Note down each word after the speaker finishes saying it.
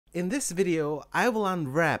In this video, I will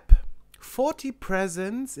unwrap 40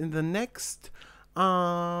 presents in the next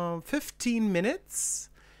 15 minutes,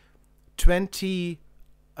 20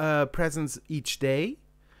 presents each day,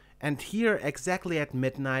 and here exactly at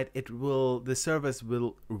midnight the service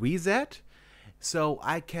will reset, so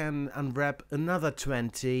I can unwrap another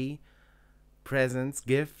 20 presents,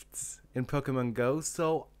 gifts in Pokemon Go.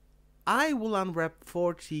 So I will unwrap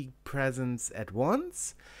 40 presents at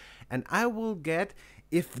once, and I will get,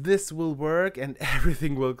 if this will work and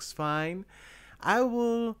everything works fine, I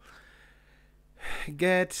will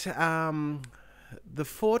get the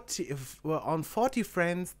 40 on 40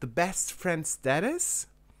 friends the best friend status,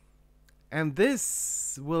 and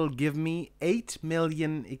this will give me 8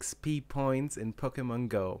 million XP points in Pokemon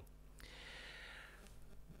Go.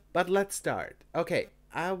 But let's start. Okay,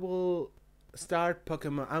 I will start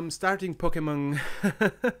Pokemon. I'm starting Pokemon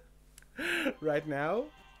right now.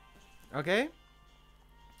 Okay?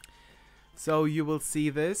 So you will see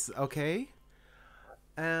this, okay?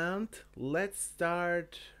 And let's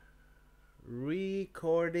start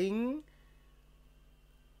recording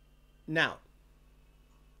now.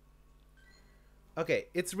 Okay,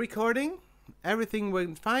 it's recording. Everything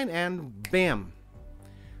went fine and bam.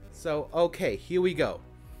 So, okay, here we go.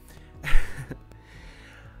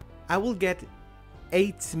 I will get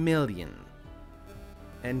 8 million.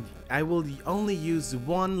 And I will only use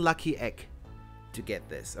one lucky egg to get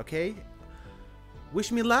this, okay?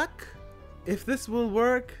 Wish me luck. If this will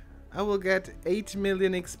work, I will get 8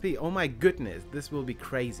 million XP. Oh my goodness, this will be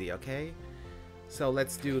crazy, okay? So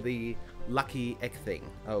let's do the lucky egg thing.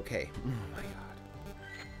 Okay. Oh my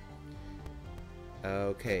god.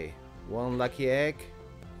 Okay, one lucky egg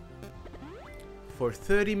for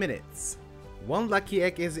 30 minutes. One lucky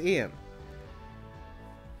egg is in.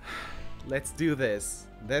 Let's do this.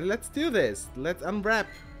 Then let's do this. Let's unwrap.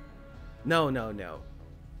 No.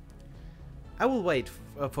 I will wait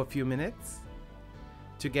for a few minutes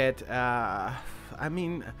to get,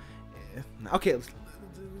 okay,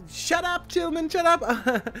 shut up, Tillman, shut up.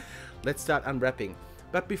 Let's start unwrapping.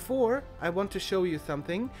 But before, I want to show you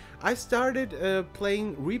something. I started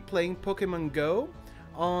replaying Pokemon Go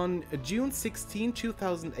on June 16,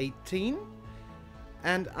 2018.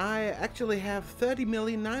 And I actually have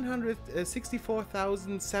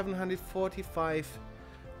 30,964,745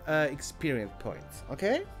 experience points,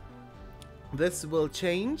 okay? This will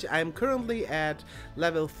change. I'm currently at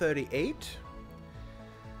level 38.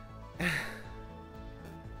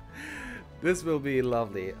 This will be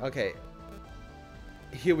lovely. Okay,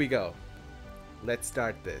 here we go. Let's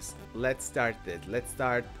start this. Let's start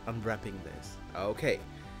unwrapping this. Okay.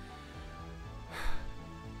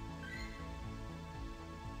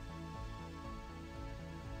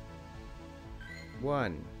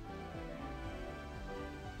 One.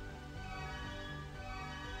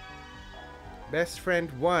 Best friend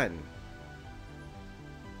 1.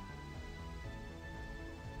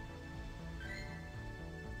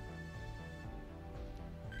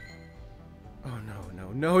 Oh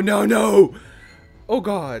no. Oh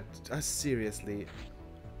god, seriously.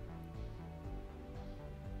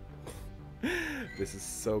 This is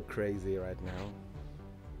so crazy right now.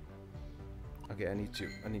 Okay, I need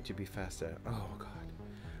to be faster. Oh god.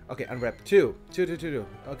 Okay, unwrap 2.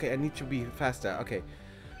 Okay, I need to be faster. Okay.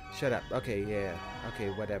 Shut up. Okay, yeah. Okay,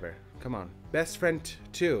 whatever. Come on. Best friend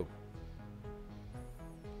 2.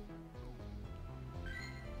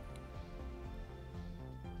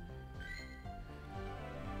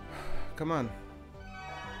 Come on.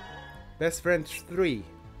 Best friend 3.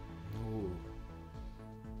 Ooh.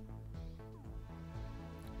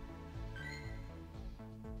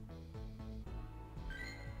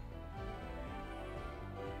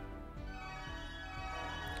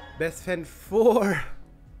 Best friend 4.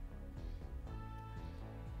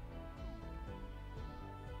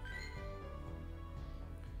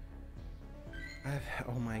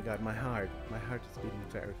 Oh my god, my heart is beating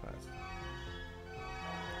very fast.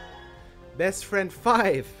 Best friend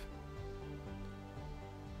 5.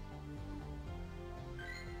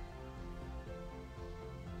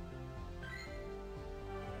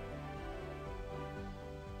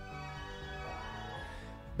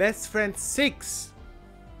 Best friend 6.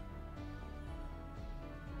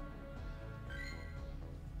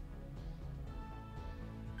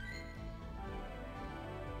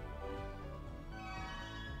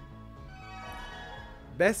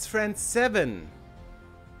 Best friend 7.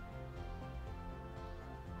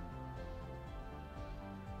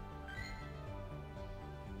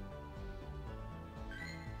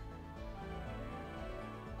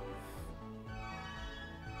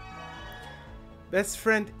 Best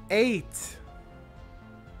friend 8.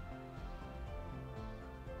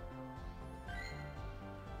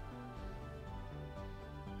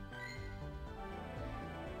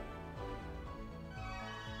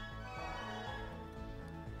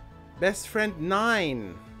 Best friend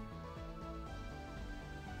 9.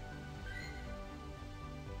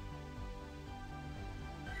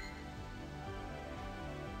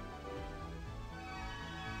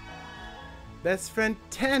 Best friend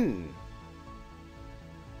 10.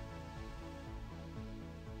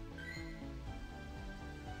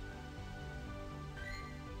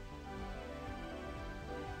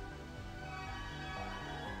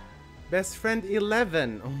 Best friend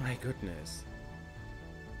 11. Oh my goodness.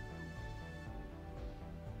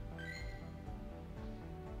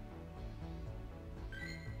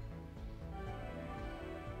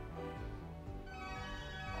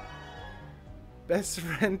 Best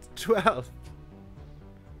friend 12.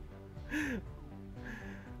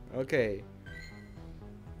 Okay.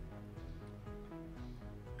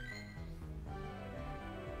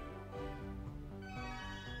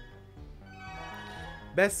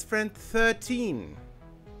 Best friend 13.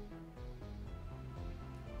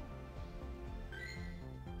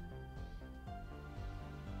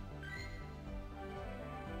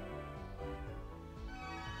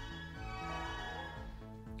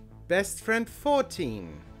 Best friend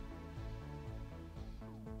 14.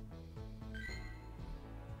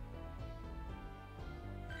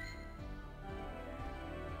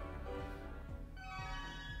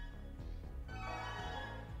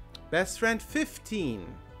 Best friend 15.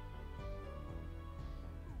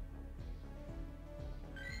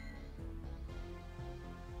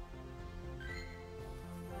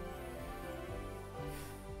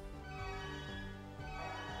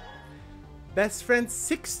 Best friend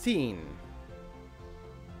 16.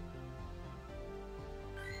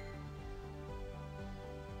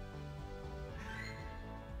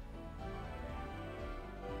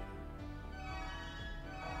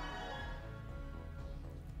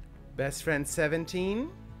 Best friend 17.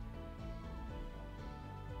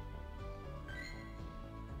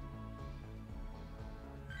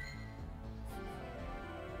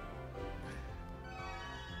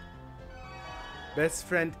 Best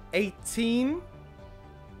friend 18.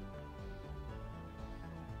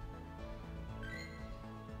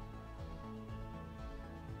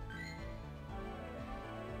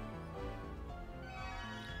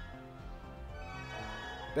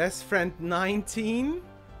 Best friend 19.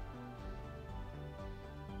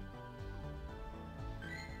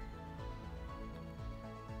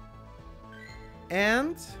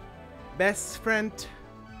 And best friend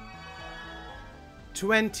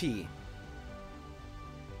 20.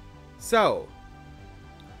 So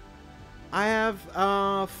I have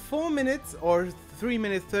 4 minutes or 3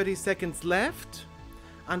 minutes 30 seconds left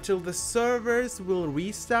until the servers will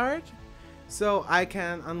restart, so I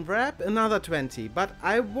can unwrap another 20, but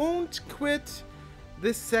I won't quit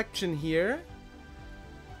this section here.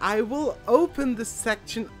 I will open this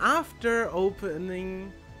section after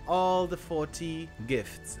opening all the 40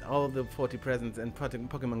 gifts, all the 40 presents in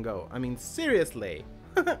Pokemon Go. I mean, seriously.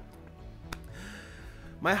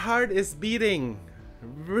 My heart is beating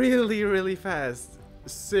really, really fast.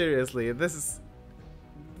 Seriously, this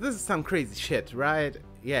is some crazy shit, right?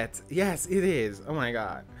 Yes, it is. Oh my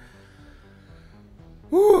god.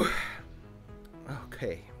 Whew.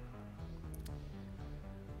 Okay.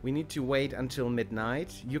 We need to wait until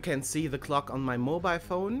midnight. You can see the clock on my mobile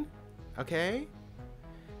phone. Okay?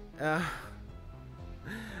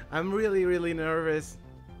 I'm really, really nervous.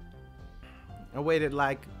 I waited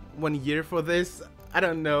like 1 year for this. I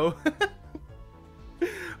don't know.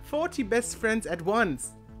 40 best friends at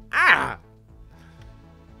once. Ah!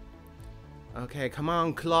 Okay, come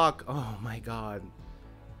on, clock. Oh my god.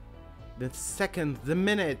 The seconds, the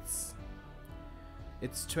minutes.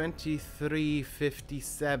 It's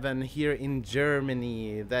 23:57 here in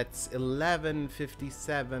Germany. That's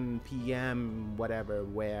 11:57 p.m. whatever,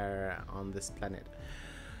 where on this planet.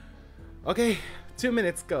 Okay, 2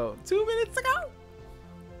 minutes go. 2 minutes ago.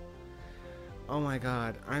 Oh my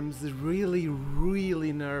god, I'm really,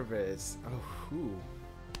 really nervous. Oh, whew.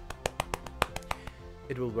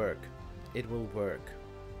 It will work. It will work.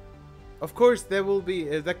 Of course, there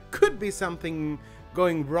could be something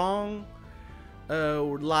going wrong.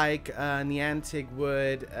 Like Niantic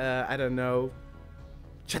would, I don't know,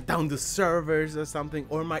 shut down the servers or something,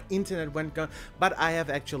 or my internet went gone. But I have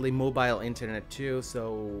actually mobile internet too,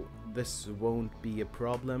 so this won't be a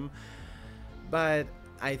problem. But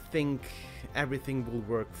I think everything will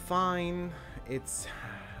work fine. It's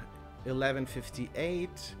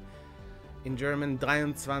 11:58 in German,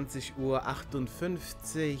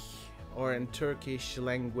 23:58, or in Turkish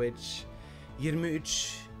language,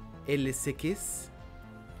 23:58.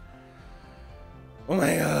 Oh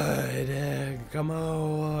my god, come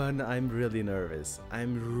on, I'm really nervous.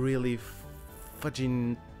 I'm really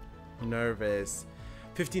fudging Nervous.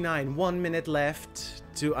 59. 1 minute left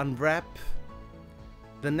to unwrap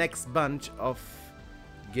the next bunch of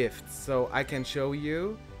gifts. So I can show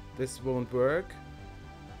you. This won't work.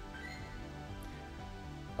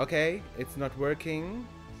 Okay, it's not working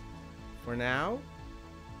for now.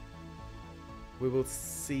 We will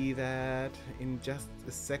see that in just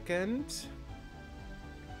a second.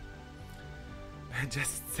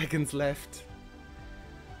 Just seconds left.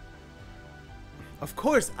 Of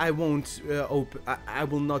course, I won't I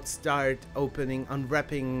will not start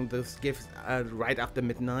unwrapping those gifts right after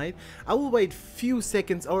midnight. I will wait few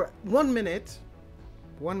seconds or 1 minute.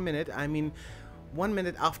 1 minute. I mean, 1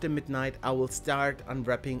 minute after midnight, I will start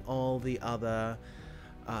unwrapping all the other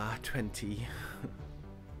 20.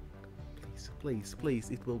 Please,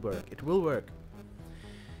 please, it will work. It will work.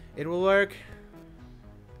 It will work.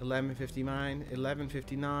 11:59,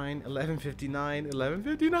 11:59, 11:59,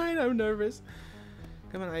 11:59. I'm nervous.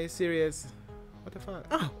 Come on, are you serious? What the fuck?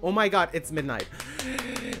 Oh my god, it's midnight.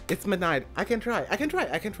 It's midnight. I can try. I can try.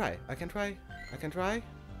 I can try. I can try. I can try.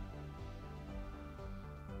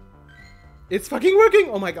 It's fucking working.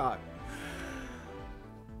 Oh my god.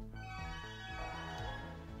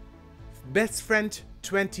 Best friend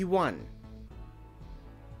 21.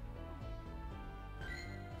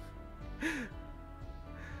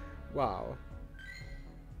 Wow.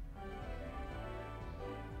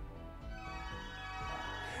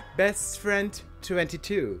 Best friend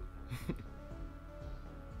 22.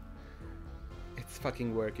 It's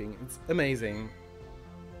fucking working. It's amazing.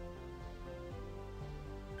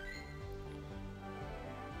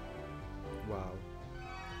 Wow.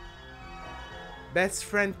 Best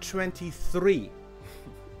friend 23.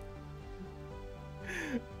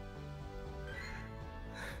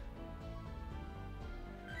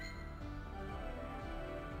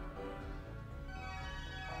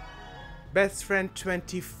 Best friend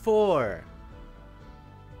 24.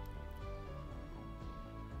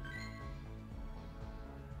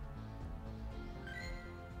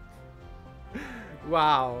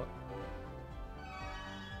 Wow.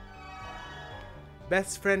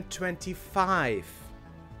 Best friend 25.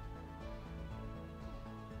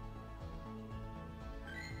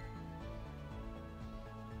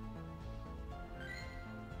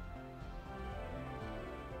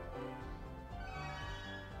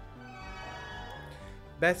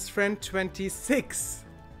 Best friend 26.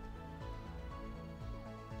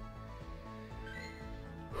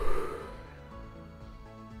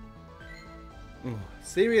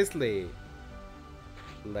 Seriously.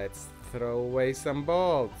 Let's throw away some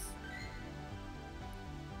balls.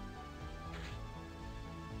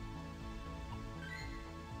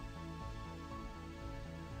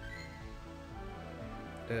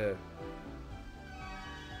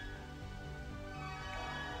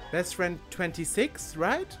 Best friend 26,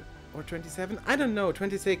 right? Or 27? I don't know,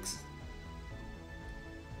 26.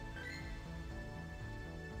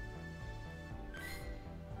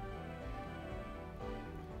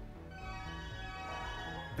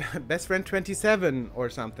 Best friend 27 or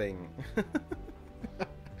something.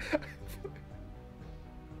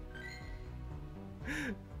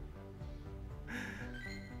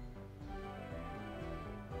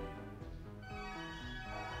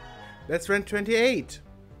 Best friend 28.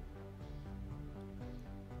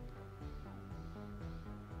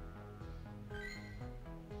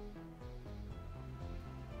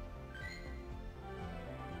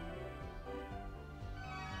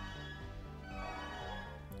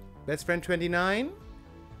 Best friend 29.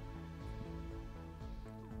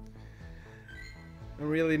 I'm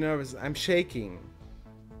really nervous. I'm shaking.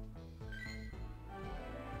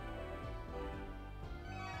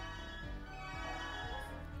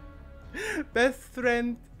 Best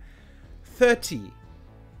friend 30.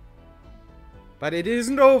 But it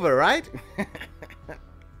isn't over, right?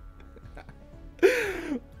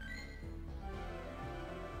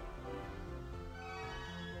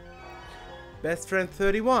 Best friend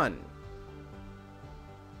 31.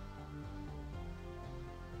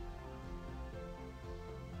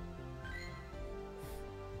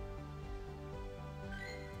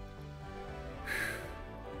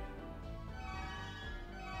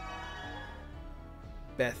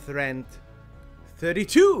 Best friend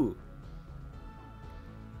 32.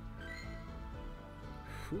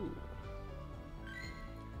 Whew.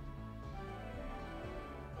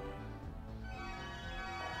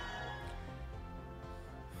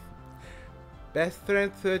 Best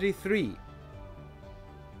friend 33.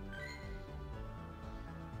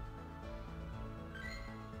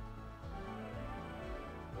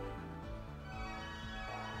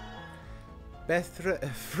 Best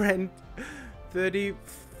friend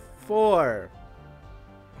 34.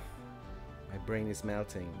 brain is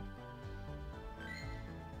melting.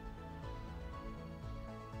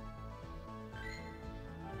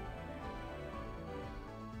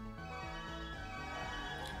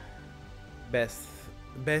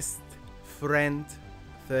 Best friend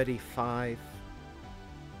 35.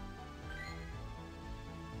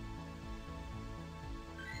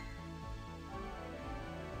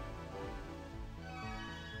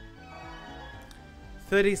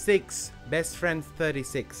 $36. Best friend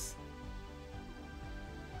 36.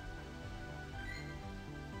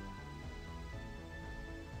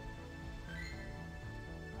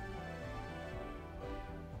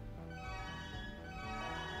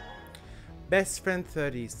 Best friend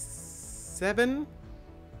 37.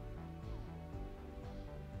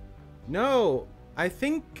 No, I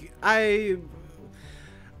think I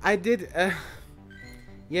did.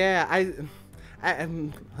 Yeah, I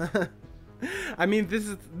I mean, this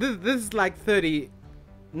is like 30,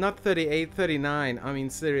 not 38, 39. I mean,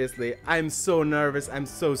 seriously, I'm so nervous. I'm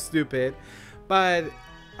so stupid, but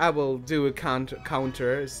I will do a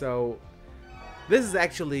counter. So this is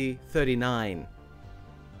actually 39.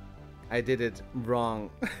 I did it wrong.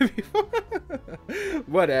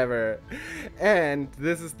 Whatever. And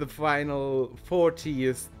this is the final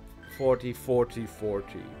 40th. 40, 40,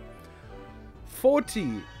 40.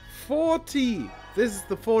 40. 40. This is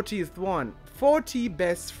the 40th one. 40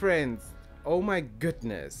 best friends. Oh my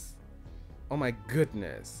goodness. Oh my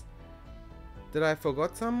goodness. Did I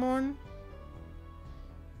forgot someone?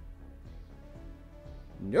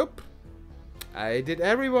 Nope. I did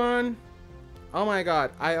everyone. Oh my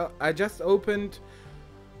god. I just opened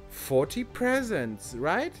 40 presents,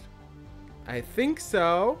 right? I think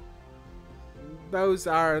so. Those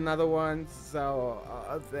are another ones. So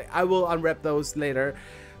I will unwrap those later.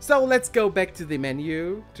 So let's go back to the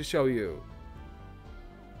menu to show you.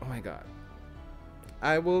 Oh my god.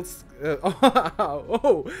 I will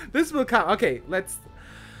oh, this will count. Okay, let's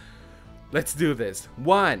do this.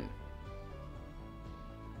 1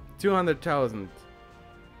 200,000.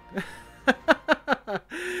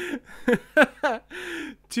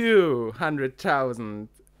 200,000.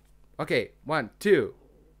 Okay, 1 2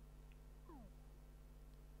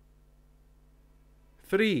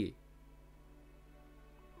 3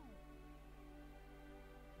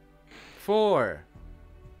 4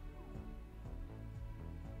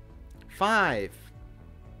 5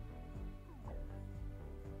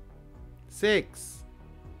 6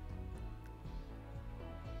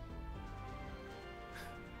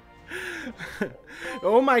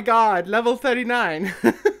 Oh my god, level 39.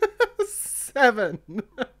 7.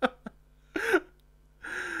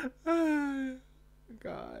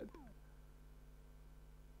 God.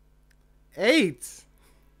 8.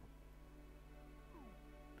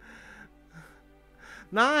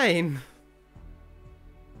 9.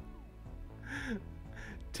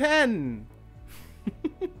 10.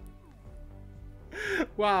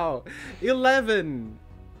 Wow. 11.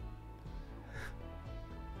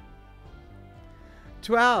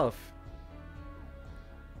 12.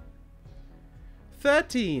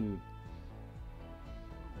 13.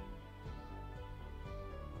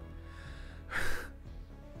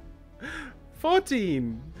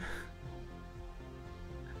 14.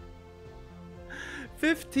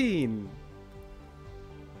 15.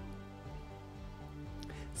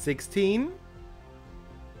 16.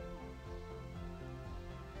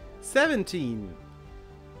 17.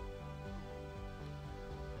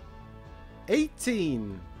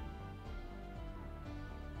 18.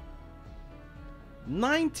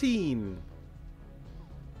 19.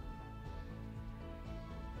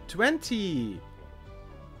 20.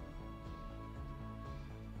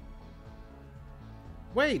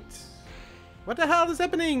 Wait. What the hell is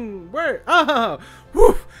happening? Where? Oh,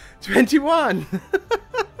 whew, 21.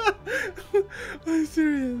 I'm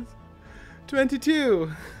serious.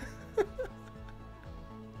 22.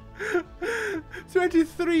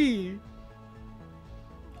 23.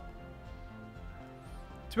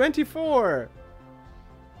 24.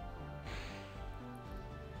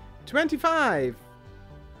 25.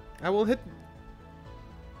 I will hit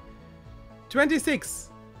 26.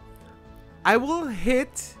 I will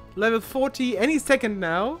hit level 40 any second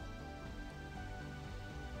now.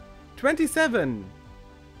 27.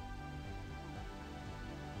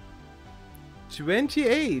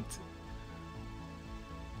 28.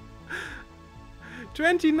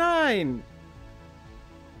 29.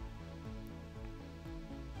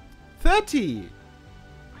 30. Are you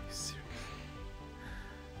serious?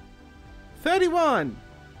 31.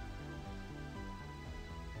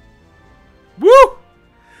 Woo!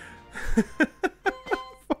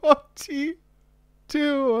 42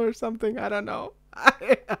 or something, I don't know.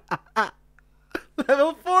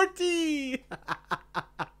 Level 40!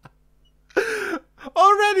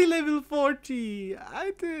 Already level 40!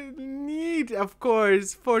 I didn't need, of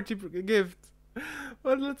course, 40 gifts.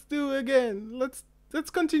 But let's do again. Let's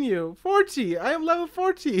continue. 40! I am level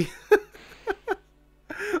 40!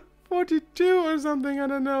 42 or something, I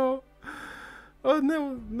don't know. Oh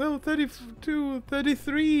no, 32,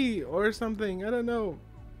 33 or something, I don't know.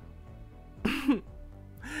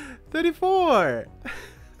 34!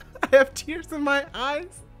 I have tears in my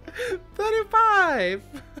eyes. 35!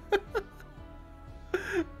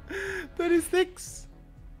 36!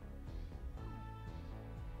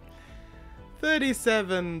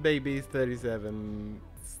 37, babies, 37.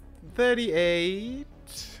 38.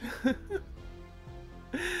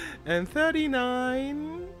 And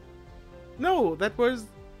 39. No, that was...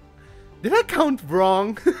 Did I count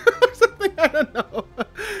wrong? Or something? I don't know.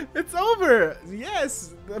 It's over.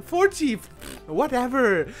 Yes. 40.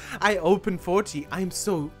 Whatever. I opened 40. I'm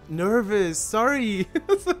so nervous. Sorry.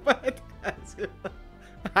 So bad.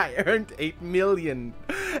 I earned 8 million.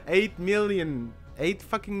 8 million. 8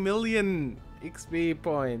 fucking million XP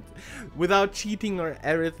points. Without cheating or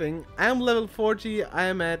everything. I am level 40. I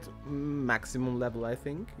am at maximum level, I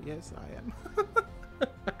think. Yes, I am.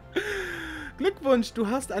 Glückwunsch, du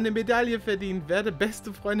hast eine Medaille verdient. Werde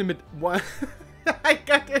beste Freunde mit... I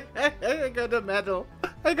got a medal.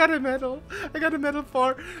 I got a medal. I got a medal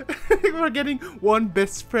for getting one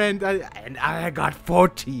best friend. And I got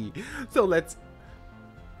 40. So let's...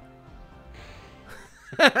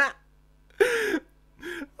 I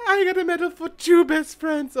got a medal for 2 best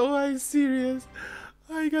friends. Oh, I'm serious.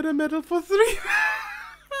 I got a medal for 3.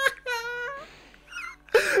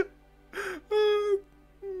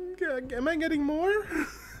 Am I getting more?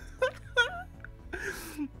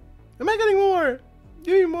 Am I getting more?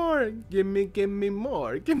 Give me more. Give me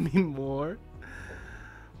more. Give me more.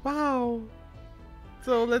 Wow.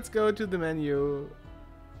 So let's go to the menu.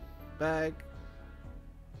 Back.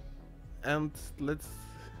 And let's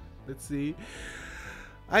see.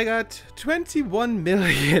 I got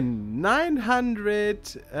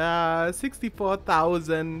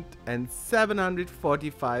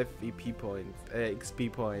 21,964,745 VP points,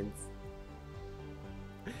 XP points.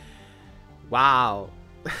 Wow.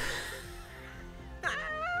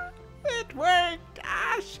 It worked.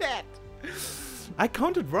 Ah, shit. I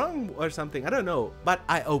counted wrong or something. I don't know. But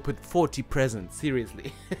I opened 40 presents.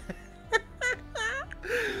 Seriously.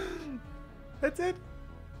 That's it.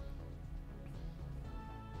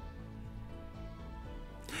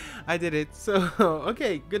 I did it. So,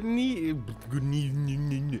 okay. Good evening,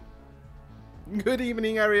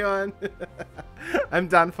 everyone. I'm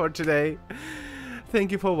done for today.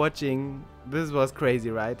 Thank you for watching. This was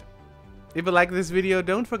crazy, right? If you like this video,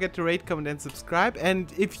 don't forget to rate, comment, and subscribe.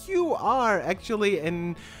 And if you are actually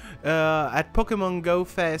at Pokemon Go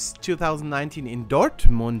Fest 2019 in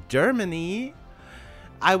Dortmund, Germany,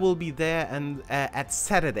 I will be there and at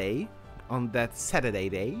Saturday, on that Saturday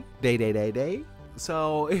day.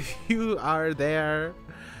 So if you are there,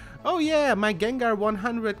 oh yeah, my Gengar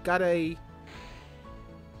 100 got a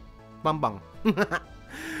bang.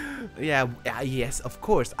 Yeah, yes, of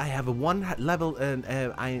course. I have a 1 level and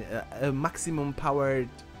a maximum powered,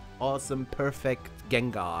 awesome, perfect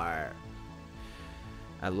Gengar.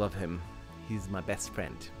 I love him. He's my best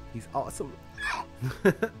friend. He's awesome.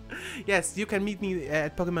 Yes, you can meet me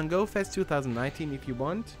at Pokemon Go Fest 2019 if you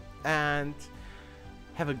want, and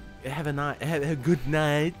have a good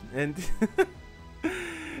night, and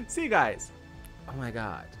see you guys. Oh my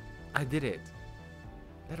god, I did it.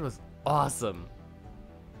 That was awesome.